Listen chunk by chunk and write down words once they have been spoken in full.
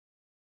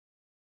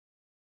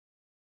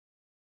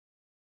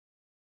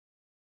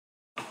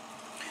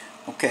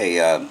Okay,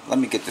 let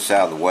me get this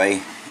out of the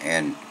way,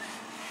 and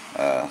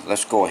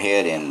let's go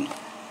ahead and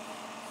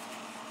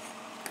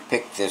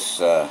pick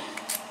this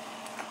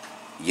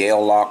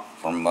Yale lock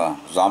from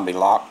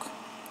Zombielock.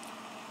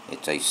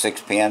 It's a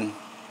 6-pin,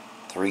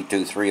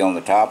 323 on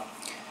the top.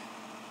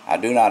 I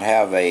do not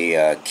have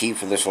a key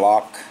for this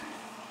lock.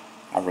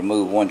 I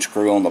removed one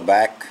screw on the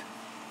back.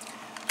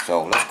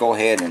 So let's go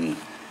ahead and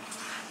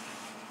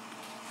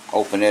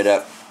open it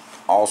up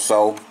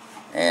also,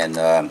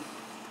 and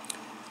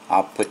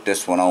I'll put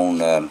this one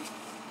on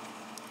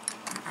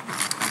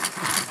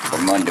for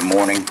Monday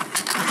morning.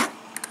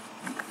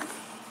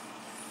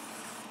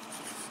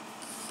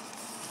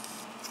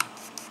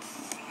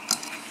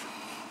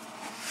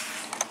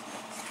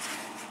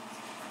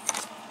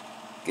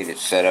 Get it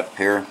set up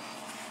here.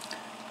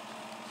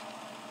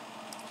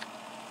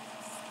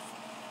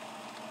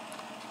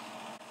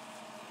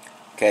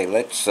 Okay,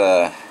 let's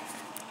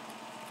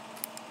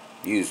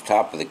use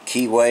top of the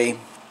keyway.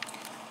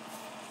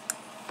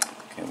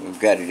 Okay, we've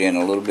got it in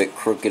a little bit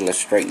crooked. Let's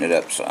straighten it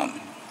up some.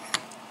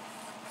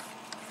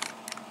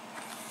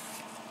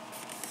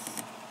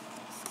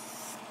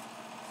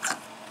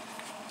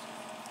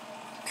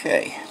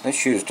 Okay,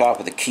 let's use top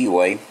of the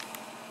keyway,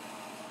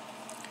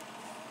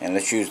 and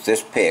let's use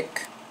this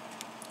pick.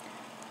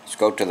 Let's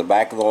go to the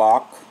back of the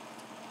lock.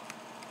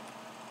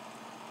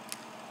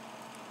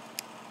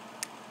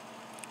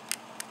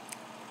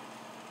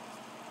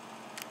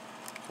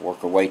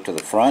 Work our way to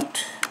the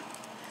front.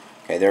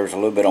 Okay, there's a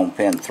little bit on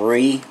pin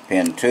 3,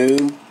 pin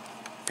 2,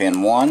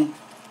 pin 1.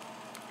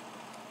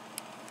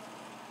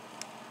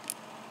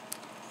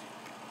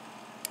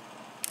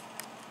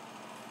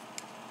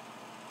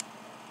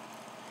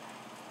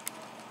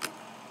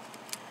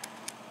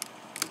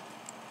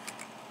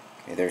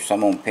 Okay, there's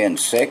some on pin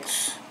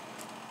 6.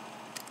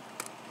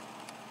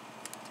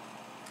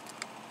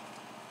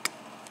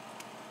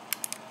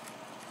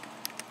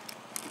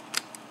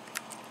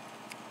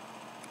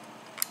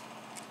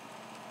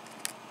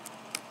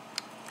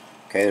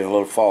 Okay, there's a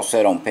little false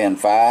set on pin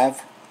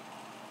 5.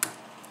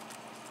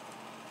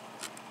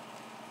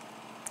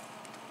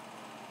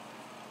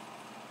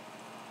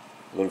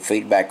 A little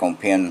feedback on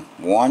pin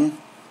 1.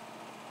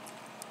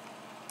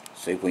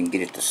 See if we can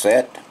get it to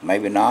set.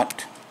 Maybe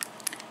not.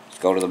 Let's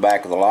go to the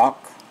back of the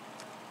lock.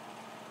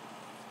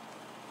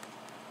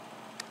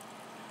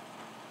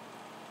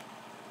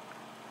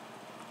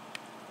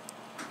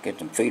 Get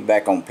some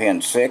feedback on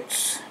pin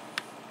 6.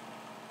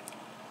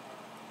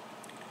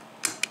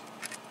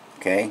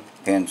 Okay,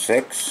 pin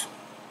 6.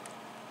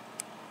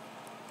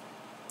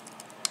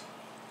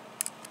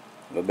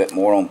 A little bit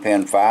more on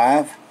pin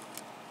 5.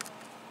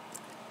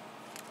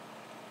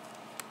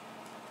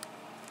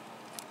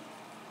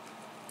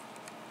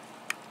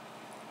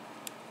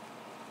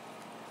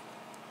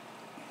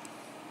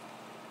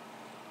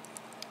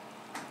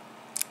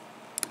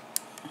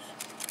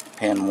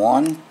 Pin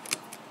 1.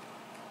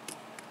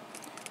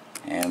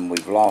 And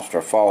we've lost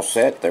our false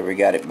set. There, we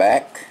got it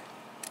back.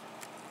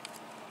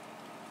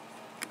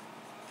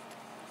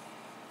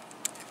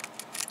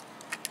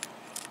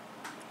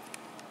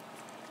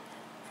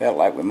 Felt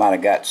like we might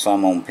have got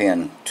some on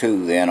pin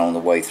 2 then on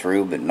the way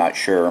through, but not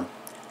sure.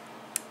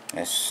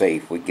 Let's see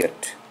if we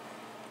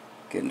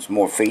getting some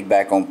more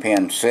feedback on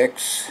pin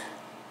 6.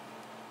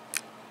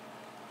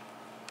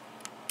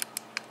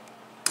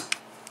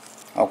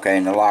 Okay,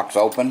 and the lock's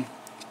open.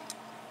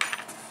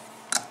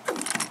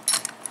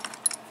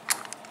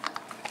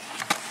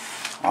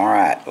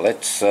 Alright,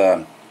 let's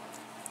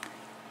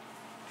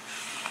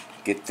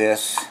get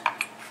this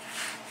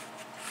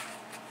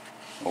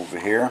over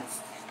here.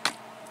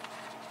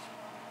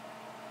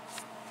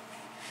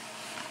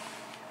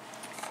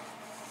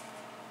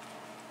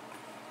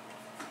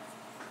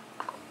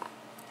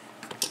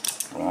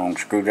 Long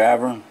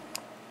screwdriver.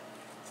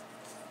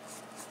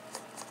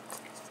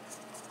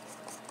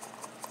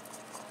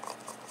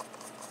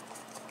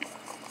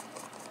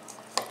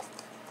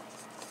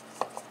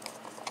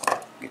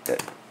 Get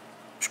that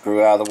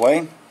screw out of the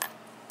way.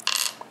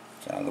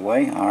 It's out of the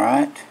way.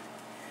 Alright.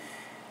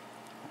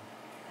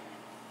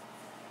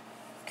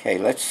 Okay,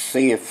 let's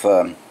see if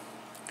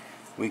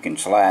we can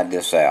slide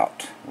this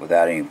out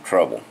without any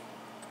trouble.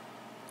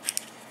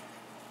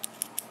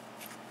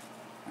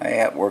 Hey,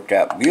 that worked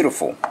out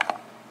beautiful.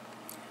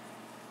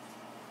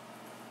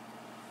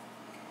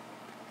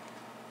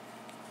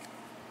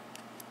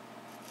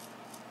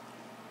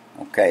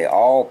 Okay,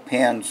 all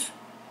pins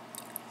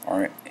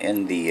are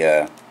in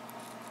the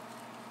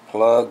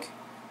plug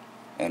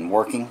and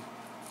working.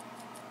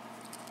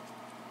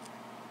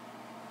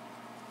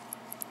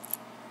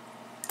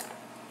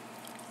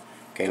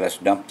 Okay, let's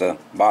dump the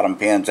bottom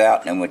pins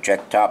out, and then we'll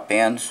check the top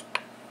pins.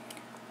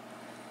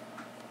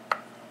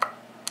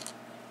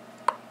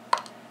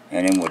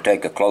 And then we'll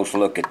take a close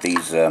look at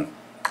these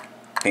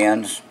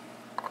pins.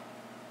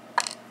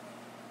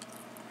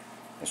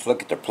 Let's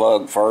look at the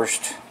plug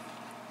first.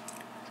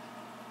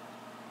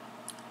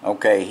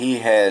 Okay, he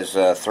has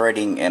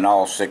threading in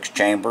all 6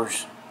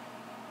 chambers.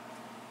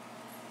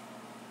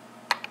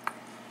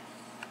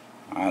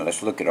 Alright,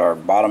 let's look at our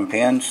bottom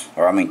pins,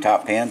 or I mean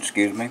top pins,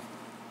 excuse me.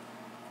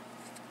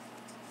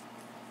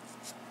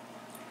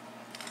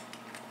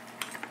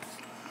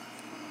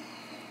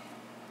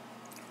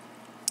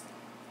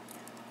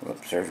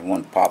 Oops, there's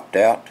one popped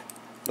out.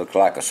 Looks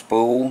like a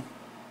spool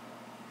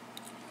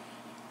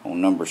on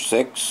number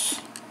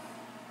 6.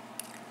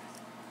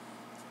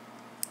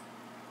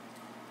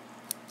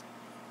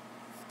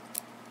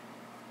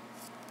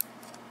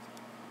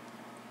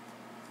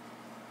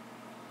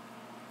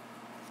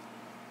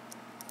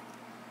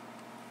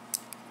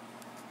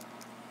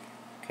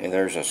 Okay,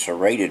 there's a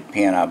serrated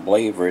pin, I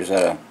believe, or is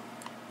that a...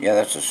 Yeah,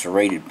 that's a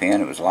serrated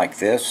pin. It was like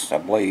this, I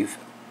believe.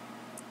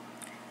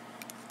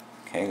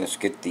 Okay, let's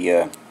get the...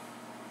 I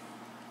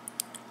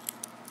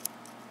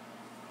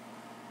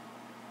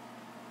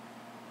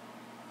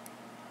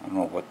don't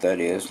know what that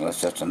is,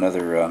 unless that's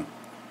another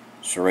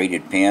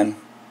serrated pin.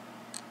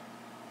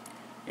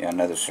 Yeah,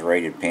 another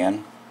serrated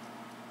pin.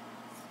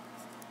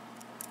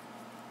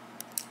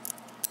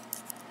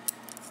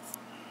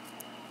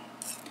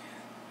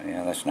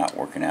 Yeah, that's not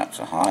working out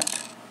so hot.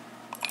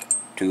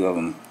 Two of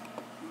them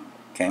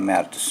came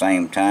out at the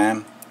same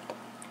time.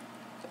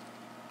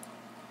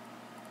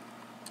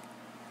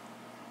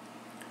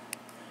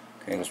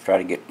 Okay, let's try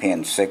to get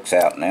pin 6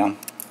 out now.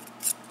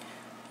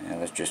 Yeah,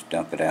 let's just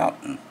dump it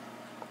out and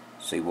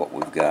see what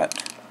we've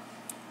got.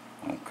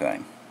 Okay.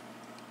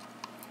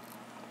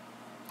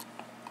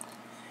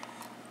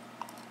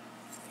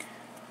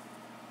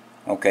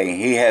 Okay,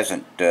 he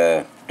hasn't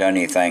done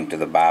anything to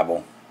the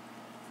Bible.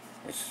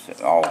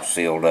 It's all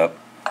sealed up.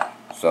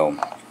 So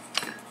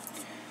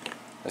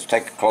let's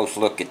take a close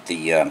look at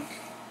the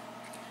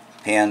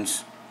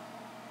pins.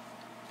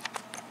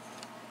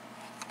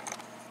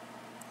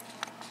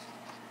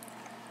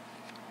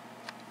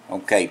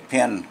 Okay,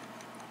 pin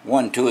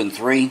 1, 2, and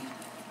 3.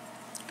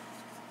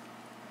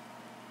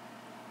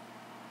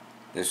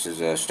 This is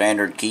a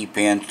standard key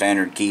pin,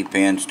 standard key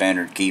pin,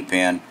 standard key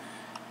pin,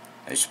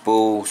 a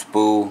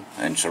spool,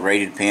 and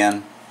serrated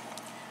pin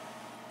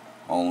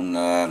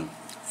on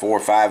 4,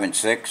 5, and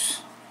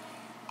 6.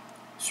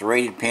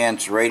 Serrated pin,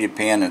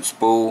 and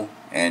spool,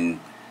 and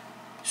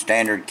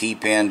standard key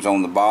pins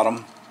on the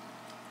bottom.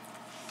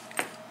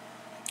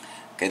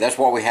 Okay, that's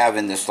what we have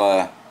in this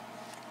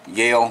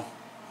Yale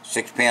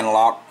 6-pin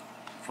lock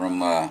from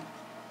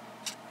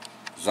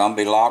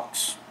zombielock.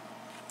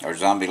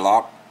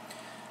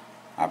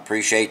 I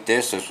appreciate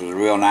this. This was a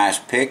real nice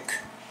pick.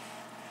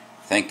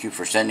 Thank you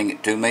for sending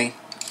it to me.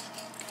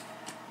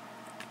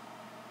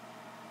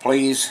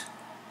 Please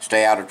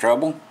stay out of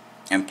trouble,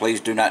 and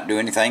please do not do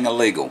anything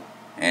illegal.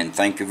 And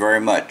thank you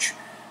very much.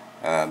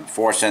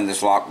 Before I send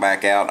this lock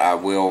back out, I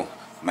will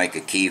make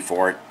a key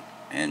for it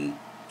and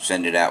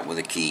send it out with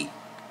a key.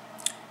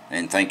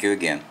 And thank you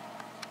again.